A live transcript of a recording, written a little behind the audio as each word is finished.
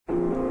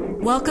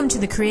Welcome to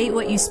the Create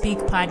What You Speak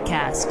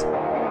podcast.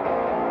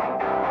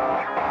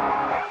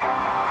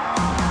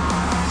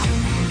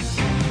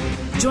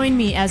 Join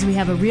me as we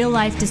have a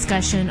real-life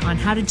discussion on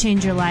how to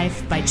change your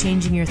life by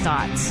changing your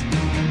thoughts.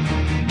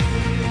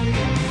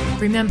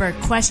 Remember,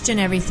 question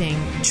everything,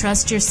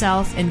 trust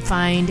yourself, and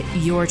find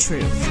your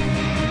truth.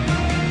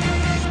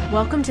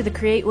 Welcome to the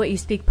Create What You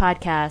Speak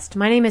podcast.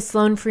 My name is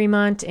Sloan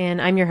Fremont,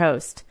 and I'm your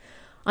host.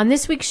 On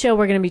this week's show,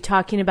 we're going to be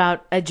talking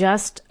about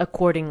adjust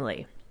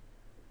accordingly.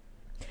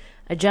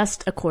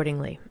 Adjust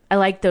accordingly. I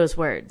like those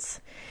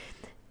words.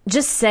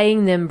 Just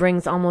saying them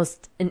brings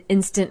almost an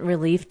instant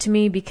relief to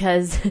me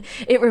because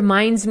it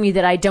reminds me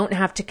that I don't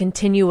have to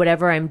continue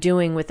whatever I'm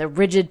doing with a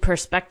rigid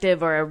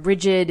perspective or a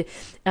rigid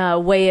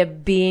way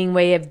of being,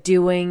 way of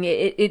doing.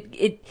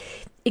 It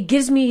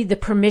gives me the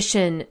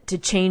permission to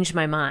change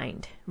my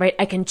mind, right?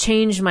 I can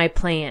change my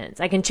plans.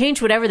 I can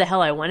change whatever the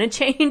hell I want to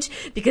change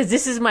because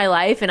this is my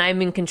life and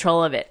I'm in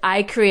control of it.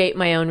 I create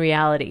my own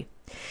reality.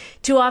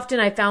 Too often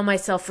I found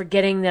myself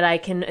forgetting that I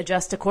can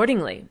adjust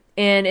accordingly.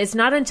 And it's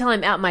not until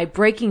I'm at my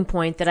breaking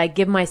point that I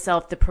give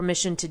myself the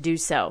permission to do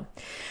so.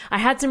 I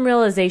had some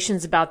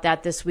realizations about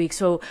that this week,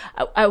 so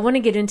I want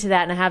to get into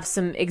that, and I have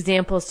some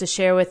examples to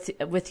share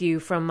with you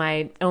from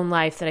my own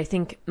life that I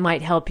think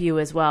might help you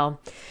as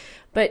well.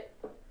 But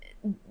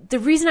the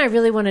reason I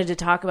really wanted to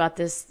talk about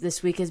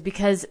this week is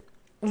because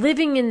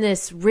living in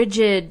this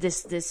rigid,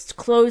 this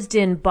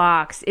closed-in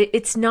box,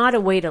 it's not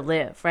a way to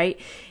live, right?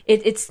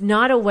 It's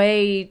not a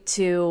way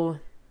to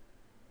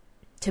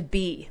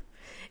be.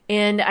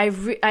 And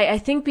I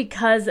think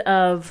because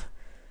of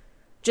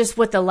just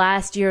what the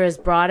last year has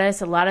brought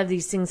us, a lot of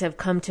these things have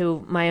come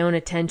to my own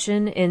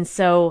attention. And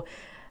so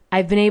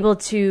I've been able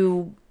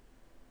to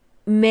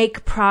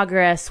make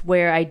progress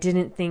where I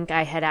didn't think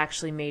I had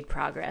actually made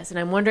progress. And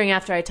I'm wondering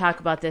after I talk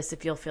about this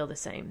if you'll feel the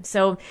same.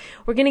 So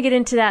we're going to get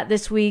into that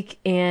this week.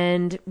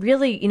 And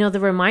really, the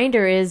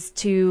reminder is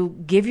to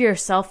give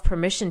yourself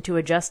permission to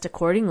adjust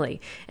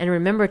accordingly. And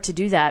remember to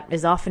do that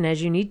as often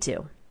as you need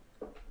to.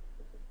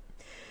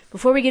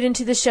 Before we get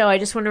into the show, I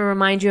just want to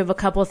remind you of a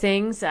couple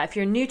things. If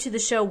you're new to the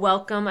show,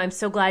 welcome. I'm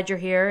so glad you're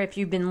here. If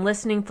you've been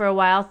listening for a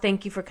while,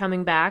 thank you for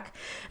coming back.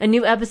 A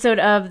new episode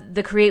of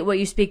the Create What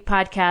You Speak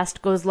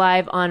podcast goes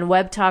live on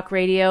Web Talk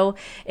Radio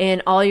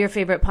and all your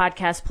favorite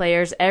podcast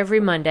players every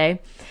Monday.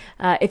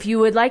 If you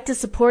would like to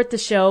support the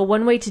show,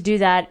 one way to do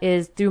that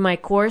is through my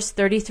course,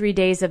 33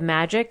 Days of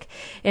Magic.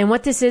 And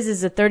what this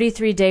is a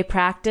 33-day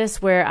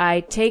practice where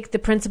I take the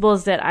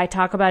principles that I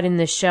talk about in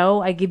this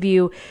show. I give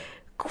you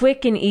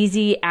quick and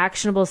easy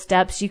actionable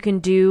steps you can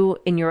do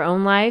in your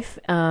own life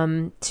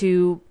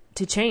to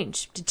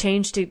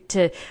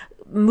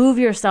move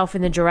yourself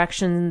in the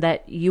direction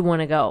that you want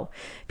to go.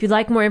 If you'd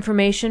like more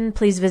information,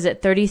 please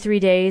visit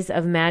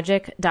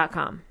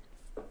 33daysofmagic.com.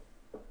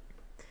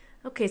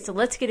 Okay, so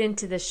let's get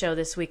into this show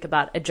this week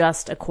about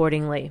adjust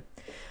accordingly.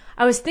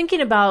 I was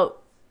thinking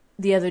about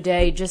the other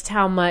day just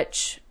how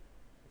much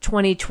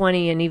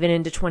 2020 and even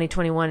into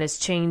 2021 has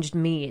changed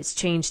me. It's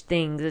changed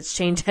things. It's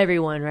changed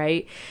everyone,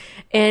 right?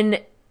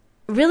 And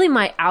really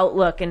my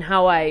outlook and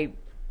how I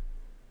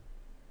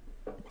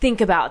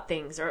think about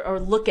things or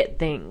look at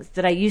things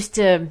that I used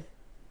to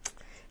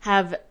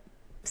have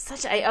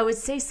I would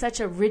say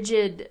such a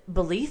rigid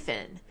belief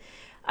in.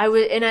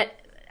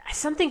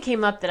 Something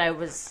came up that I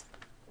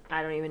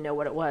don't even know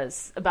what it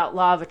was, about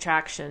law of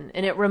attraction.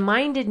 And it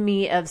reminded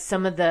me of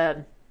some of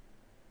the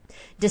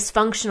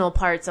dysfunctional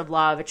parts of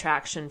law of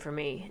attraction for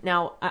me.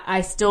 Now,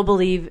 I still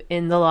believe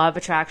in the law of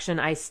attraction.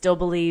 I still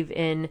believe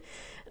in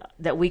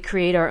that we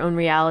create our own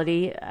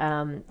reality.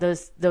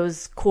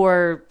 Those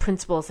core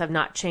principles have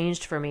not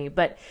changed for me.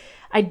 But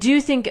I do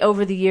think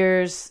over the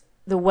years,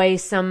 the way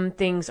some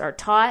things are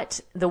taught,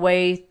 the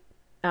way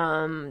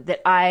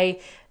that I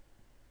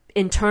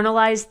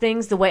internalize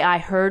things, the way I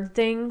heard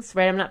things,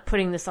 right? I'm not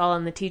putting this all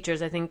on the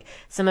teachers. I think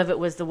some of it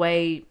was the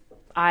way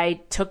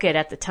I took it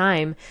at the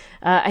time.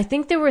 I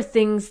think there were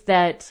things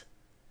I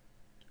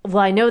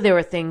know there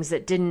were things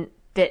that didn't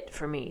fit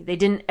for me. They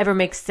didn't ever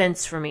make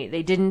sense for me.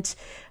 It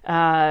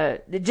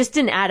just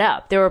didn't add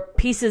up. There were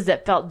pieces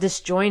that felt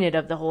disjointed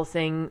of the whole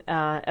thing,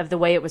 of the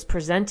way it was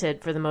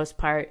presented for the most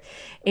part.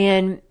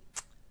 And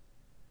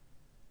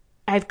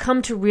I've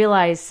come to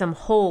realize some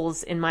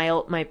holes in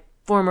my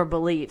former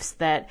beliefs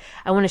that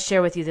I want to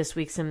share with you this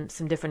week, some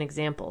different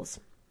examples.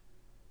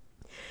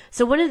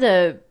 So one of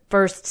the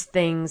first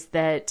things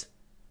that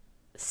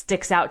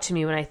sticks out to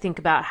me when I think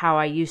about how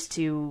I used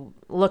to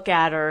look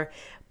at or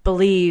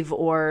believe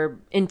or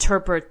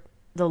interpret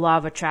the law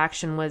of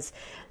attraction was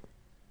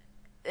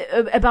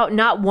about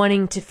not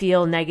wanting to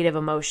feel negative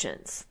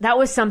emotions. That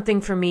was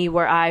something for me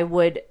where I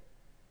would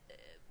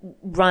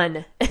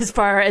run as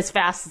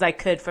fast as I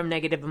could from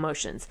negative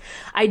emotions.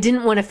 I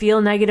didn't want to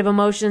feel negative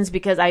emotions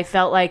because I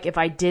felt like if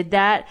I did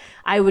that,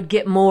 I would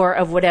get more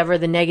of whatever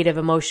the negative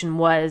emotion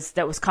was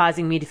that was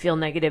causing me to feel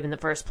negative in the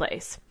first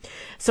place.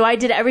 So I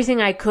did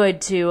everything I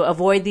could to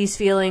avoid these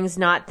feelings,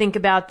 not think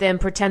about them,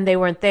 pretend they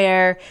weren't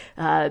there,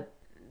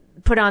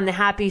 put on the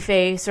happy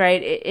face,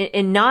 right?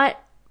 And not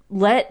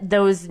let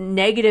those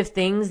negative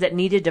things that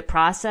needed to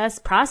process.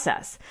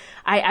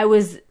 I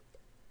was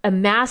a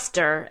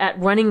master at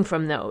running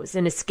from those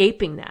and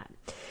escaping that.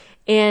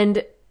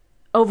 And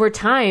over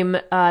time,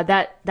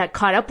 that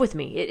caught up with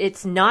me.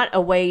 It's not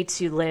a way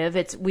to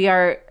live. We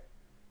are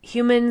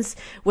humans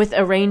with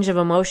a range of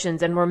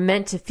emotions, and we're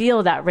meant to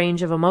feel that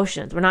range of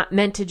emotions. We're not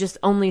meant to just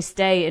only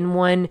stay in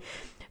one,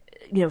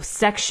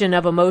 section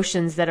of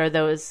emotions that are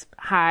those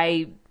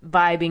high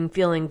vibing,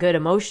 feeling good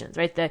emotions,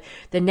 right?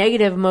 The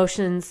negative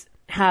emotions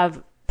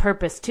have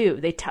purpose too.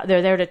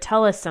 They're there to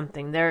tell us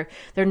something. They're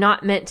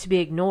not meant to be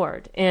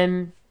ignored.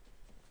 And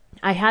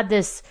I had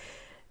this,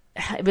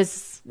 it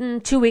was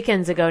 2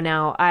 weekends ago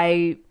now.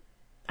 I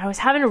was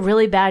having a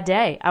really bad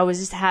day. I was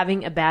just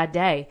having a bad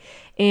day.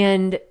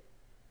 And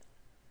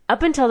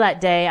up until that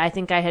day, I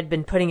think I had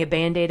been putting a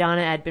Band-Aid on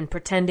it. I'd been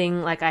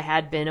pretending like I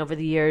had been over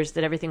the years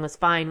that everything was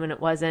fine when it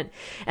wasn't.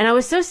 And I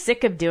was so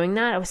sick of doing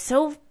that. I was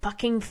so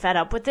fucking fed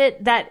up with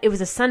it that it was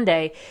a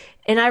Sunday.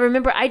 And I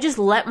remember I just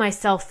let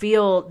myself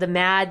feel the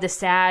mad, the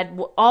sad,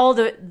 all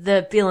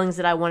the feelings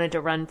that I wanted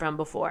to run from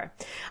before.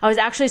 I was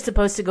actually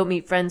supposed to go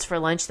meet friends for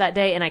lunch that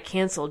day, and I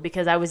canceled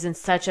because I was in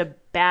such a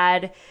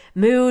bad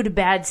mood,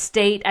 bad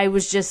state. I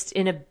was just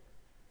in a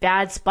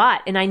bad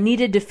spot, and I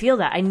needed to feel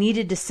that. I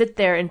needed to sit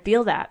there and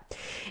feel that.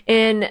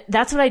 And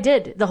that's what I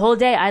did the whole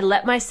day. I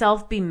let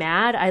myself be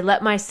mad. I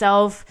let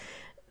myself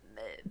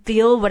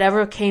feel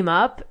whatever came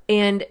up.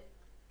 And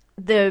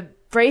the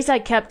phrase I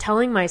kept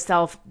telling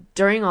myself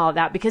during all of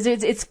that, because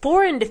it's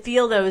foreign to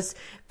feel those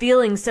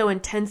feelings so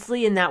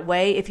intensely in that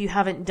way if you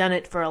haven't done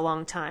it for a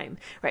long time,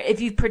 right? If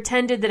you've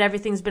pretended that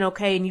everything's been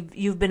okay and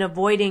you've been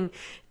avoiding,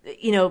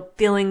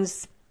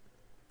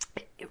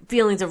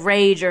 feelings of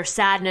rage or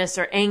sadness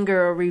or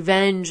anger or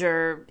revenge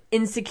or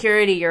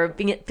insecurity or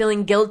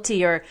feeling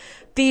guilty or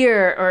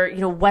fear or,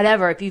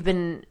 whatever, if you've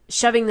been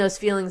shoving those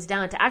feelings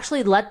down, to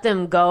actually let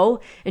them go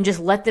and just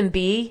let them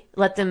be,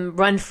 let them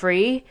run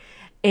free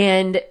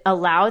and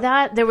allow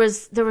that, there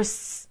was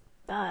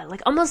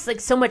almost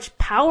like so much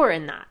power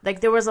in that.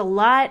 Like there was a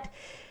lot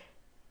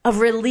of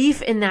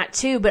relief in that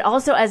too, but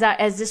also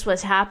as this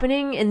was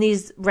happening and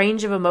these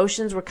range of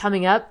emotions were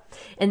coming up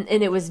and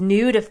it was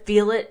new to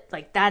feel it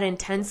like that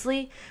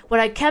intensely, what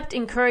I kept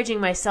encouraging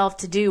myself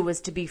to do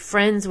was to be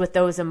friends with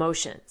those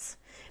emotions.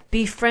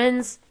 Be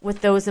friends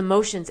with those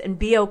emotions and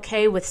be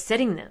okay with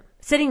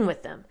sitting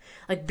with them.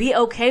 Like be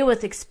okay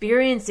with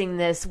experiencing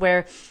this,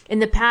 where in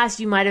the past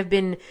you might have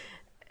been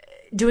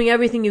doing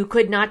everything you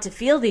could not to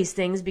feel these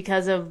things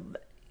because of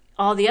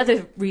all the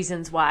other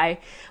reasons why,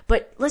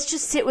 but let's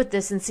just sit with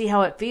this and see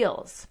how it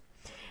feels.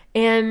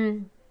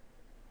 And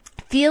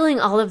feeling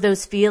all of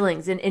those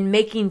feelings and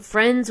making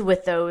friends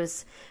with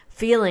those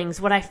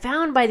feelings, what I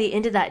found by the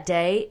end of that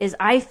day is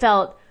I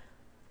felt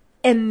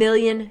a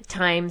million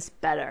times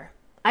better.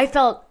 I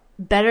felt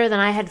better than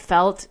I had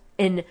felt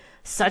in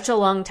such a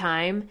long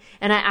time.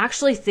 And I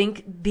actually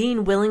think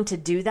being willing to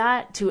do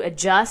that, to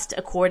adjust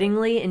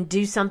accordingly and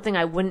do something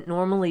I wouldn't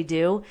normally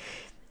do,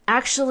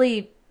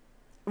 actually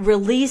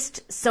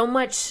released so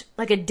much,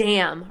 like a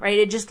dam, right?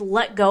 It just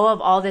let go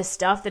of all this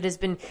stuff that has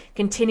been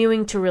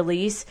continuing to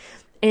release.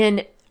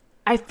 And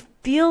I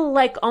feel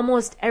like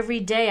almost every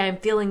day I'm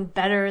feeling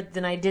better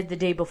than I did the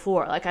day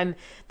before. Like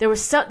there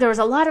was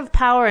a lot of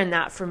power in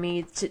that for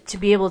me to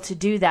be able to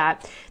do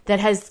that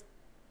has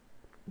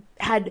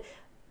had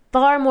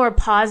far more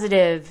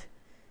positive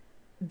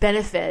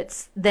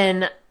benefits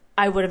than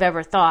I would have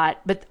ever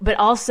thought, but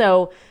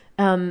also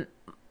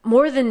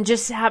more than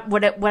just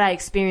what I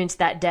experienced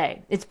that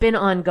day. It's been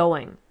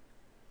ongoing.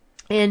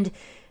 And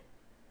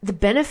the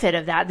benefit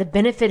of that, the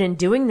benefit in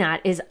doing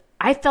that is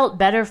I felt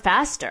better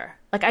faster.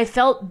 Like I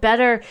felt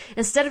better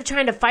instead of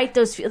trying to fight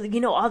those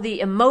feelings, all the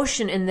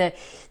emotion and the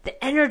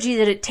energy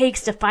that it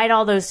takes to fight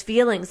all those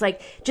feelings,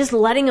 like just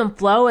letting them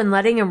flow and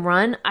letting them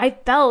run. I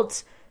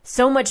felt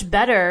so much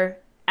better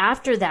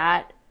after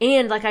that.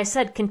 And like I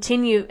said,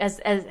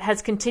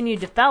 has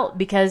continued to felt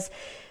because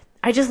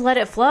I just let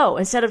it flow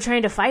instead of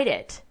trying to fight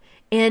it.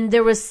 And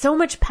there was so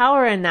much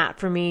power in that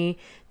for me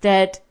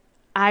that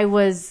I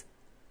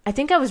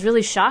think I was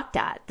really shocked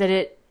at that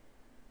it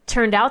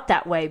turned out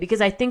that way,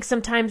 because I think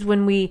sometimes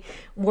when we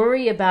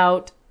worry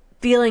about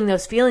feeling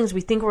those feelings,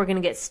 we think we're going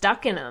to get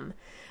stuck in them.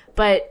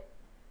 But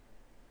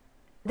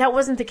that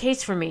wasn't the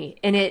case for me.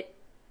 And it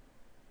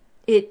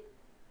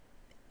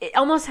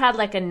almost had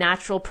like a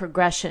natural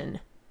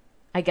progression,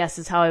 I guess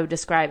is how I would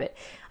describe it.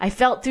 I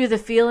felt through the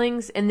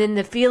feelings, and then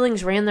the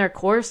feelings ran their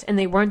course and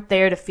they weren't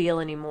there to feel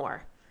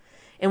anymore.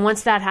 And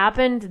once that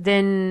happened,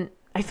 then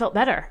I felt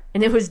better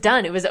and it was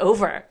done. It was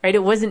over, right?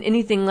 It wasn't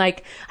anything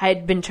like I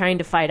had been trying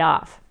to fight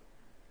off.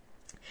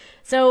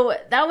 So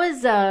that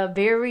was a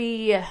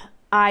very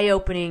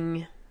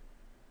eye-opening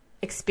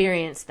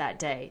experience that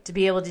day, to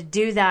be able to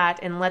do that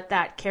and let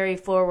that carry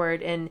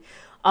forward and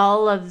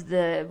all of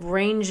the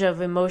range of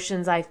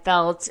emotions I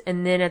felt.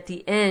 And then at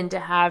the end to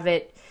have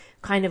it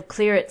kind of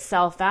clear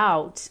itself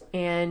out,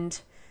 and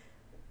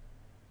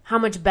how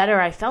much better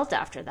I felt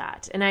after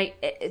that. And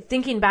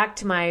thinking back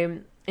to my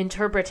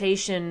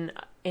interpretation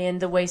and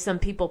the way some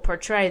people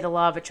portray the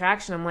law of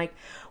attraction. I'm like,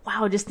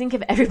 wow, just think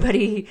if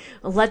everybody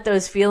let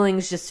those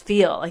feelings just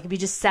feel. Like if you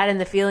just sat in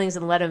the feelings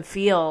and let them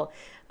feel,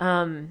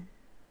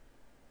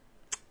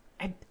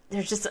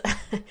 there's just,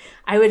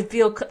 I would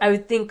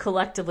think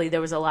collectively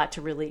there was a lot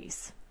to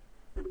release.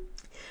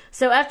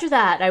 So after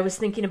that, I was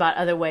thinking about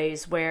other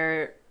ways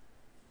where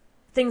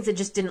things that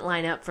just didn't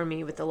line up for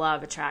me with the law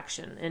of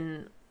attraction,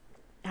 and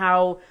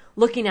how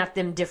looking at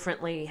them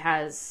differently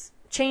has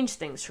changed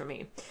things for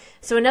me.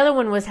 So another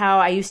one was how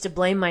I used to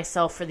blame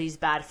myself for these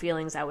bad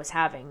feelings I was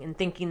having and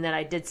thinking that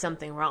I did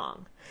something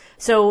wrong.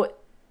 So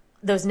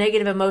those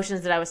negative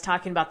emotions that I was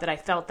talking about that I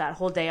felt that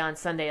whole day on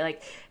Sunday,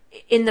 like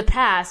in the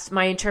past,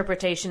 my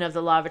interpretation of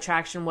the law of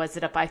attraction was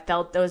that if I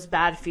felt those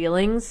bad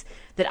feelings,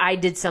 that I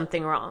did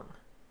something wrong.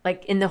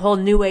 Like in the whole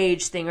New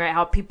Age thing, right?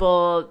 How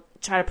people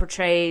try to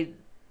portray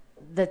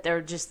that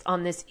they're just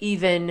on this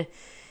even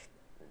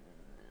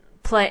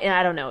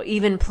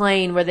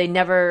plane where they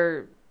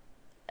never,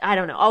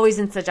 always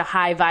in such a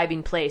high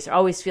vibing place or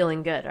always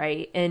feeling good,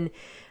 right? And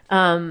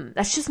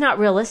that's just not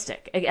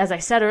realistic. As I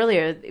said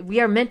earlier,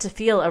 we are meant to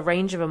feel a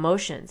range of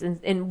emotions.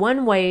 And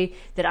one way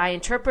that I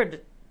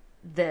interpreted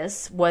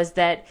this was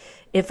that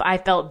if I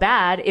felt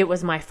bad, it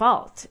was my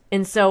fault.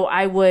 And so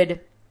I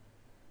would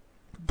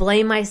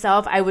blame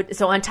myself.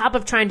 So on top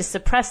of trying to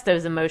suppress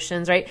those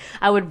emotions, right,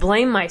 I would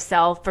blame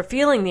myself for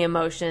feeling the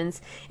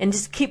emotions and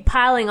just keep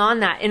piling on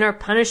that inner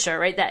punisher,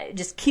 right, that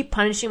just keep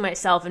punishing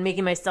myself and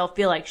making myself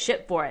feel like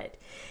shit for it.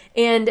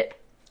 And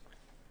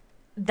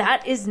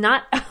that is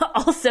not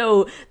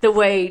also the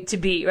way to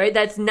be, right?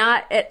 That's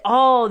not at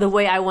all the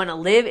way I want to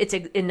live. It's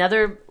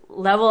another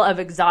level of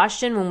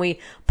exhaustion when we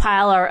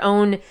pile our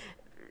own,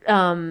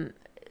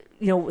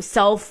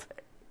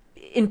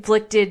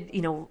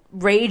 self-inflicted,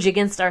 rage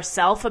against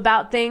ourselves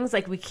about things.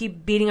 Like we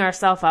keep beating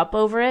ourselves up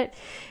over it.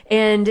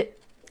 And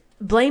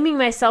blaming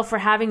myself for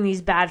having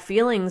these bad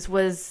feelings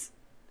was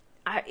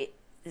I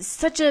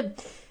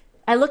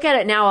look at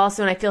it now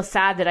also, and I feel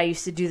sad that I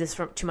used to do this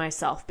to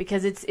myself,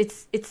 because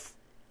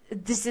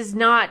this is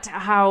not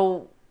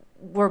how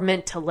we're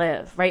meant to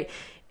live, right?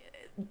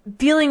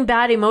 Feeling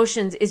bad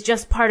emotions is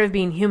just part of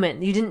being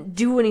human. You didn't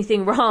do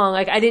anything wrong.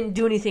 Like I didn't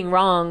do anything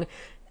wrong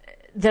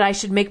that I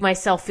should make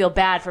myself feel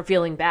bad for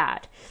feeling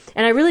bad.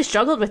 And I really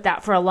struggled with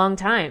that for a long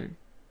time.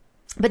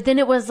 But then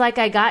it was like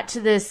I got to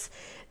this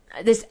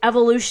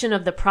evolution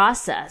of the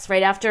process,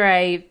 right? After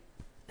I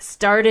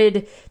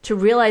started to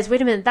realize,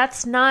 wait a minute,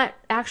 that's not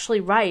actually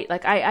right.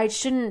 Like I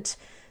shouldn't,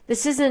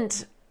 this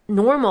isn't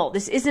normal.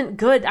 This isn't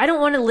good. I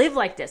don't want to live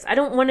like this. I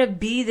don't want to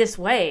be this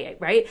way,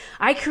 right?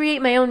 I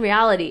create my own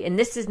reality, and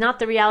this is not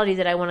the reality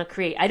that I want to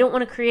create. I don't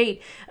want to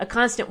create a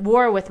constant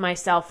war with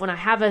myself when I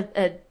have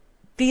a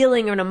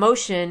feeling or an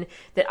emotion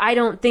that I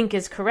don't think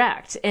is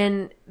correct,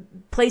 and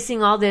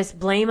placing all this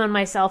blame on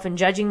myself and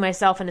judging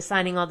myself and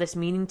assigning all this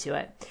meaning to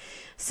it.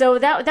 So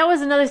that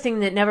was another thing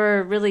that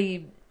never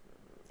really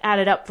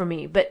added up for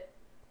me. But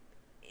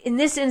in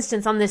this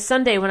instance, on this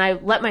Sunday, when I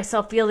let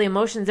myself feel the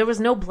emotions, there was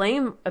no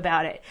blame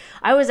about it.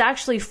 I was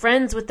actually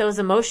friends with those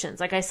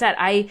emotions. Like I said,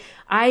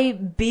 I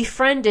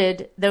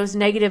befriended those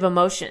negative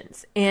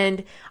emotions,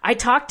 and I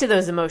talked to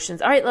those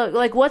emotions. All right,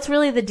 like what's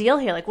really the deal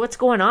here? Like what's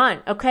going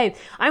on? Okay,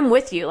 I'm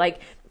with you.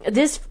 Like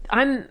this,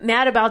 I'm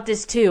mad about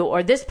this too.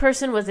 Or this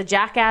person was a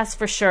jackass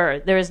for sure.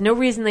 There is no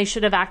reason they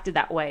should have acted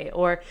that way.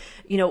 Or,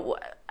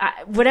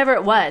 whatever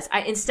it was,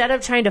 instead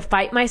of trying to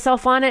fight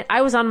myself on it,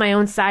 I was on my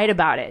own side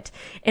about it.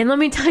 And let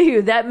me tell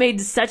you, that made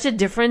such a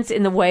difference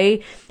in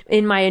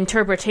my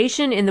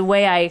interpretation, in the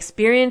way I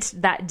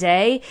experienced that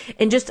day,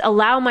 and just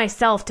allow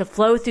myself to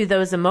flow through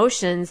those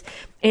emotions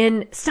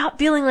and stop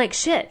feeling like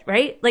shit,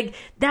 right? Like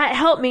that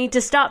helped me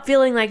to stop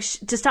feeling like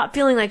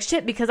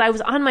shit, because I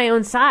was on my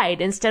own side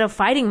instead of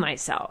fighting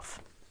myself.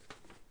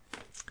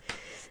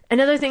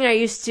 Another thing I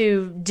used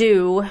to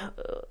do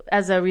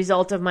as a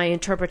result of my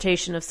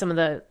interpretation of some of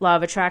the law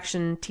of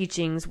attraction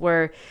teachings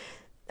were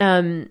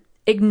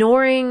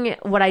ignoring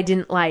what I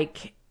didn't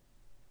like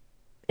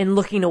and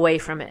looking away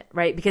from it,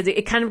 right? Because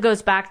it kind of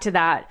goes back to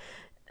that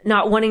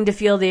not wanting to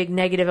feel the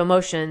negative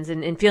emotions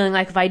and feeling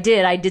like if I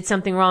did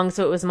something wrong,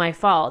 so it was my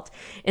fault.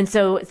 And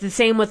so it's the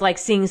same with like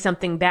seeing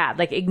something bad,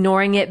 like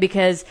ignoring it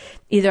because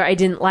either I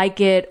didn't like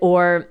it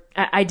or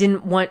I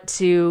didn't want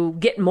to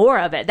get more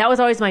of it. That was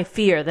always my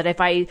fear, that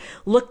if I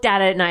looked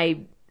at it and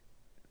I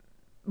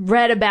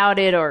read about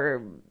it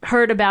or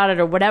heard about it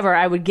or whatever,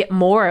 I would get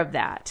more of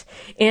that.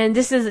 And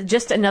this is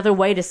just another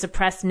way to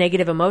suppress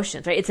negative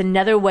emotions, right? It's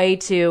another way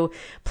to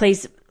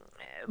place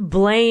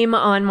blame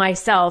on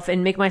myself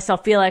and make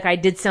myself feel like I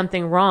did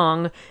something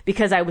wrong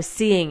because I was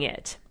seeing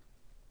it.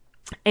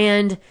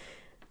 And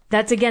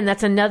that's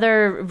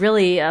another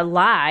really a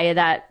lie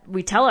that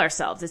we tell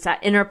ourselves. It's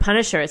that inner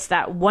punisher. It's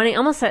that wanting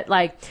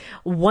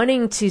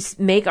to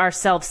make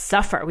ourselves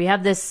suffer. We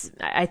have this,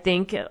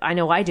 I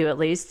know I do at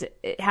least,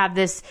 have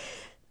this,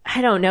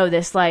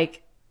 this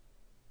like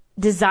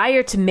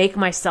desire to make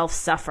myself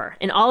suffer.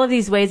 And all of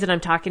these ways that I'm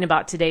talking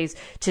about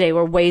today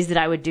were ways that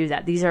I would do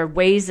that. These are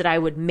ways that I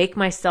would make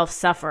myself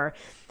suffer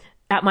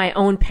at my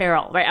own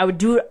peril, right?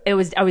 I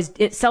was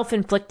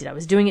self-inflicted. I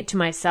was doing it to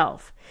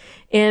myself.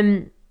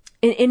 And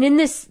in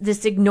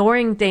this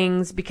ignoring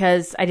things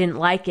because I didn't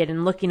like it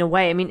and looking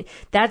away. I mean,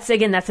 that's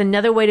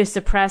another way to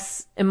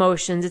suppress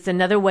emotions. It's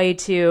another way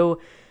to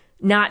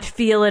not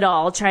feel it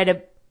all, try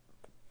to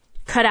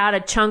cut out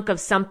a chunk of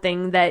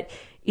something that,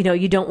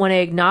 you don't want to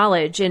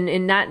acknowledge.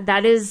 And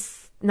that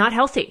is not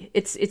healthy.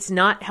 It's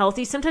not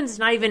healthy. Sometimes it's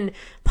not even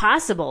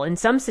possible in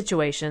some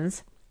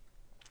situations.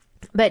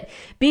 But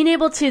being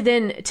able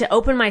to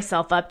open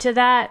myself up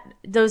to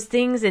those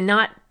things and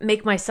not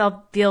make myself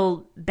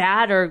feel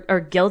bad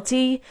or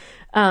guilty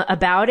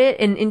about it,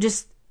 and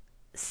just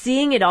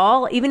seeing it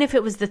all, even if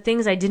it was the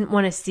things I didn't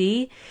want to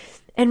see,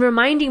 and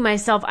reminding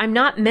myself I'm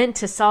not meant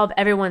to solve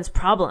everyone's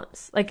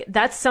problems. Like,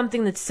 that's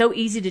something that's so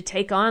easy to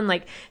take on,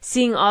 like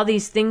seeing all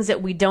these things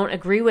that we don't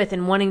agree with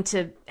and wanting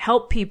to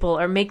help people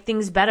or make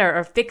things better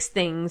or fix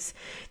things.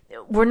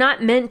 We're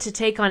not meant to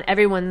take on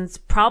everyone's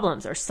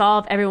problems or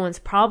solve everyone's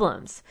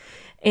problems.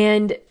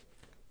 And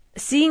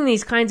seeing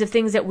these kinds of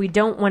things that we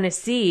don't want to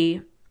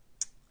see,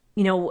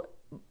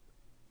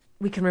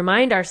 we can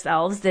remind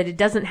ourselves that it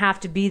doesn't have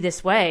to be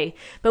this way,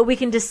 but we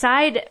can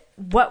decide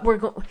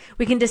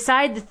we can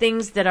decide the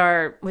things that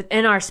are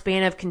within our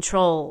span of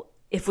control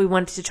if we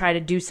want to try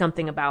to do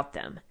something about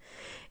them.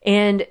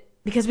 And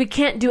because we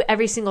can't do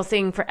every single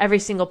thing for every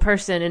single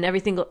person and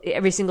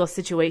every single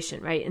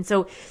situation, right? And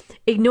so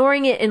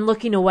ignoring it and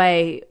looking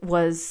away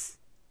was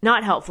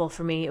not helpful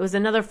for me. It was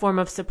another form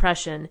of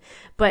suppression.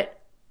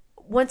 But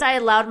once I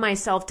allowed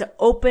myself to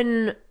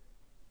open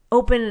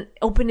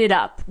it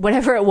up,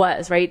 whatever it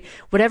was, right?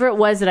 Whatever it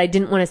was that I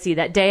didn't want to see.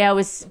 That day I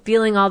was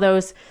feeling all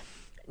those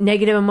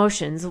negative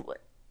emotions.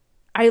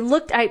 I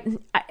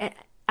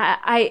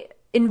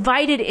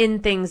invited in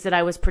things that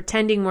I was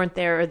pretending weren't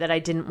there or that I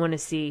didn't want to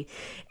see.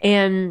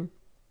 And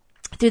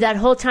through that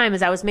whole time,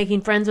 as I was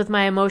making friends with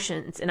my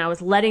emotions and I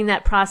was letting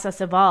that process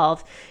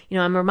evolve,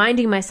 I'm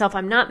reminding myself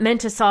I'm not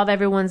meant to solve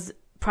everyone's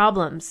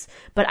problems,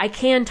 but I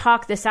can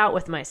talk this out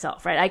with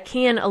myself, right? I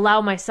can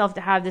allow myself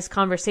to have this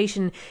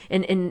conversation,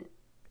 and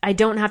I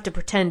don't have to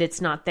pretend it's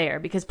not there,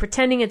 because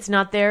pretending it's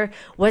not there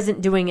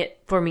wasn't doing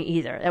it for me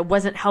either. It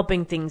wasn't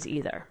helping things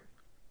either.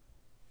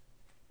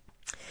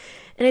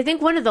 And I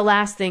think one of the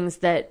last things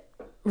that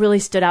really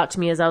stood out to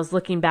me as I was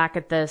looking back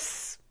at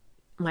this,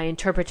 my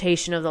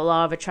interpretation of the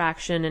law of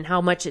attraction and how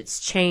much it's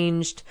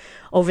changed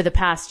over the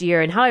past year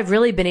and how I've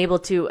really been able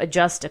to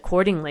adjust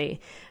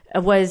accordingly,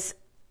 was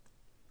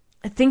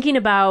thinking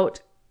about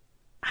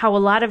how a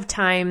lot of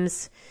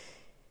times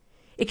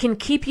it can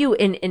keep you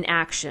in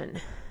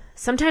action.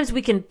 Sometimes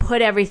we can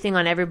put everything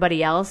on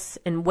everybody else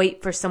and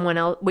wait for someone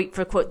else, wait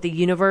for, quote, the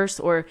universe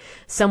or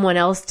someone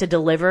else to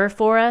deliver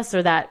for us,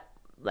 or that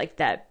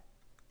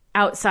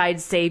outside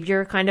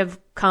savior kind of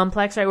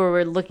complex, right? Where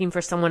we're looking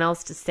for someone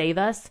else to save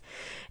us.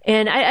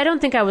 And I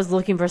don't think I was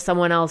looking for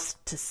someone else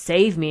to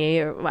save me.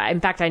 Or, in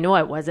fact, I know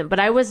I wasn't, but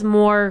I was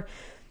more,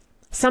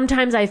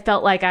 sometimes I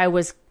felt like I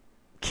was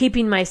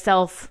keeping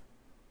myself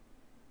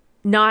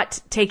not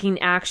taking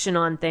action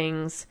on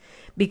things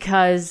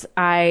because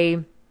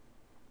I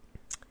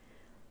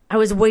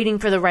was waiting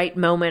for the right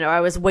moment, or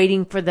I was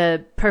waiting for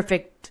the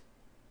perfect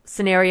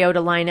scenario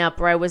to line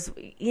up, or I was,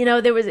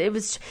 it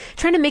was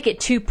trying to make it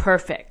too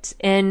perfect.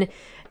 And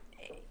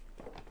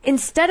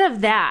instead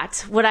of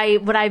that, what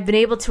I've been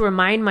able to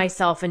remind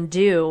myself and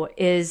do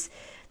is,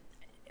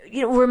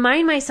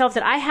 remind myself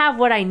that I have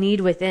what I need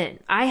within.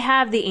 I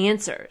have the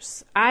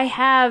answers. I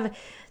have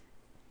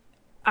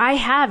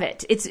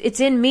it. It's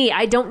in me.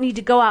 I don't need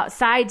to go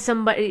outside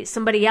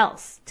somebody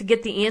else to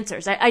get the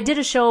answers. I did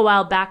a show a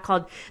while back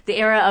called The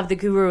Era of the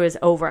Guru is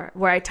Over,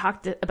 where I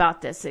talked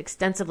about this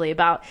extensively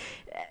about,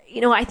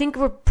 I think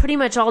we're pretty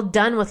much all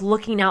done with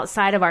looking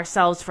outside of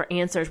ourselves for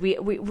answers.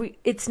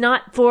 It's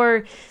not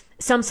for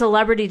some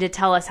celebrity to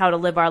tell us how to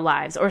live our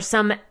lives, or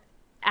some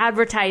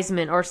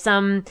advertisement, or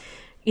some,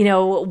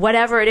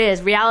 whatever it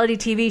is, reality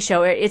TV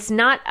show. It's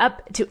not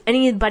up to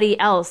anybody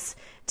else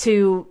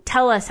to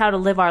tell us how to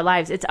live our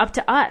lives. It's up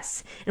to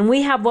us. And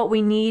we have what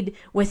we need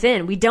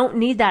within. We don't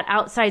need that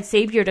outside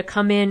savior to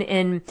come in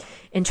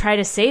and try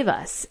to save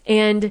us.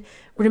 And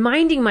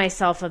reminding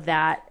myself of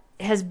that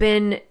has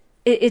been,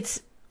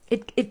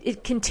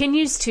 it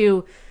continues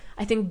to,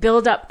 I think,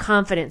 build up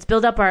confidence,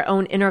 build up our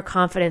own inner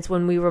confidence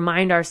when we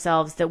remind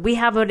ourselves that we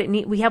have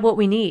what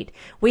we need.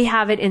 We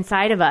have it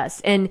inside of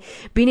us. And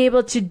being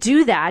able to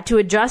do that, to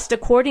adjust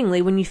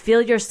accordingly when you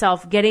feel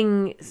yourself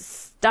getting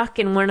stuck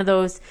in one of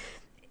those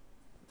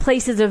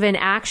places of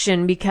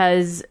inaction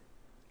because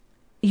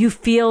you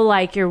feel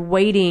like you're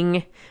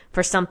waiting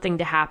for something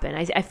to happen.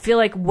 I feel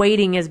like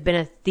waiting has been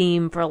a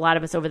theme for a lot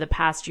of us over the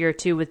past year or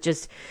two, with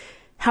just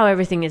how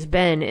everything has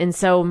been. And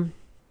so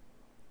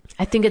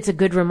I think it's a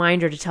good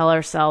reminder to tell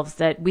ourselves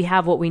that we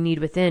have what we need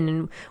within,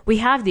 and we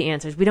have the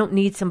answers. We don't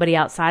need somebody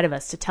outside of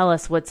us to tell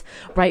us what's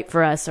right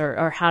for us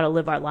or how to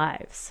live our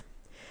lives.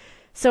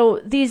 So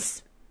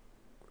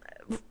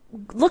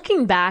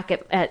looking back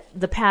at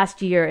the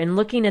past year and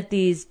looking at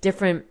these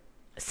different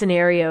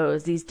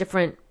scenarios, these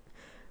different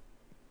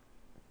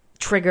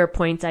trigger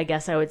points, I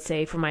guess I would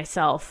say, for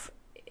myself.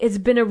 It's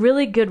been a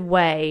really good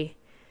way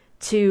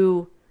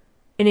to,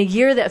 in a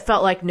year that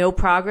felt like no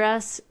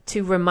progress,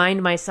 to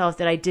remind myself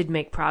that I did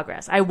make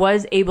progress. I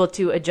was able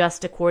to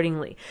adjust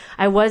accordingly.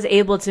 I was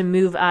able to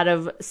move out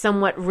of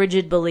somewhat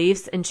rigid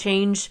beliefs and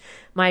change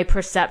my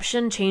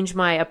perception, change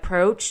my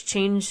approach,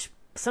 change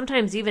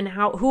sometimes even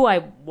who I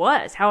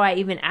was, how I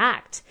even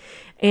act.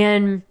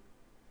 And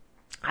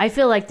I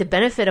feel like the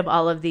benefit of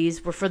all of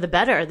these were for the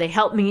better. They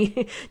helped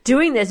me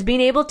doing this,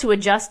 being able to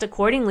adjust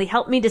accordingly,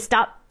 helped me to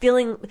stop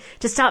feeling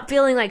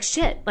like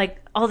shit,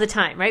 like all the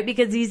time, right?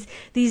 Because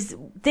these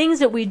things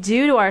that we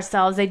do to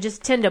ourselves, they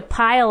just tend to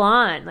pile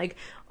on. Like,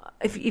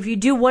 if you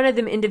do one of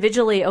them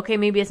individually, okay,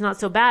 maybe it's not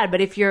so bad.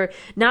 But if you're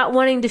not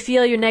wanting to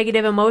feel your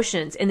negative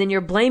emotions, and then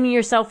you're blaming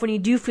yourself when you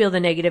do feel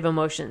the negative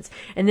emotions,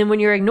 and then when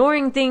you're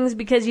ignoring things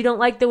because you don't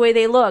like the way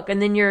they look,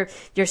 and then you're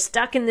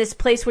stuck in this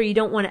place where you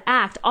don't want to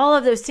act, all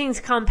of those things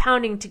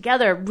compounding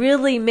together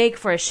really make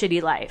for a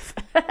shitty life.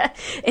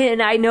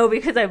 And I know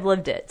because I've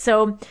lived it.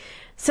 So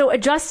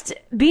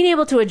being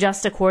able to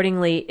adjust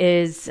accordingly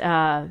is,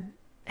 I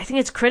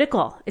think it's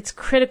critical. It's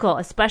critical,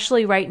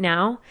 especially right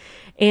now.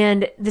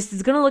 And this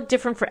is going to look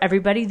different for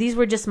everybody. These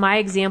were just my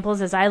examples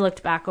as I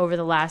looked back over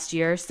the last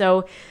year.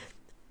 So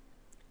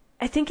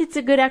I think it's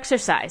a good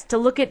exercise to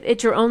look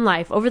at your own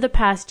life over the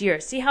past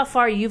year. See how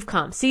far you've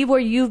come. See where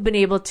you've been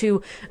able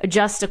to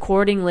adjust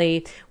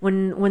accordingly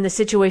when the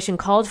situation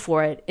called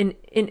for it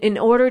in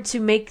order to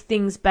make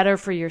things better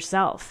for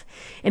yourself.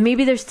 And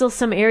maybe there's still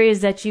some areas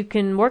that you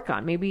can work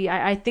on. Maybe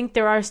I think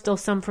there are still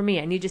some for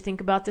me. I need to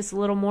think about this a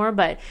little more,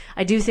 but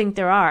I do think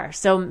there are.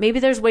 So maybe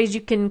there's ways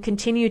you can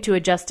continue to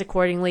adjust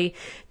accordingly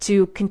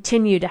to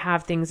continue to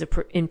have things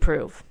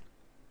improve.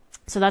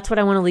 So that's what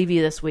I want to leave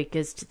you this week,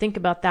 is to think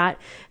about that,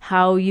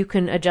 how you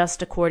can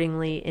adjust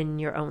accordingly in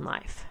your own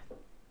life.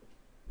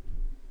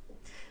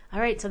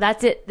 All right, so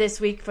that's it this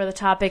week for the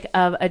topic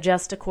of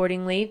adjust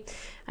accordingly.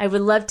 I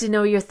would love to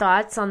know your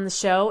thoughts on the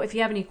show. If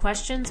you have any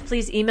questions,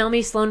 please email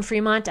me,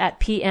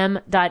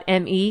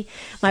 sloanfremont@pm.me.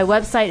 My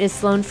website is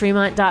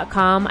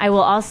sloanfremont.com. I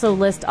will also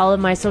list all of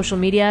my social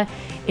media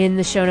in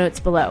the show notes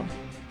below.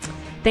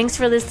 Thanks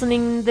for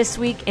listening this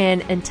week,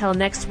 and until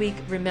next week,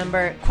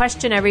 remember,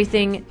 question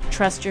everything,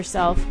 trust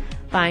yourself,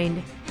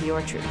 find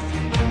your truth.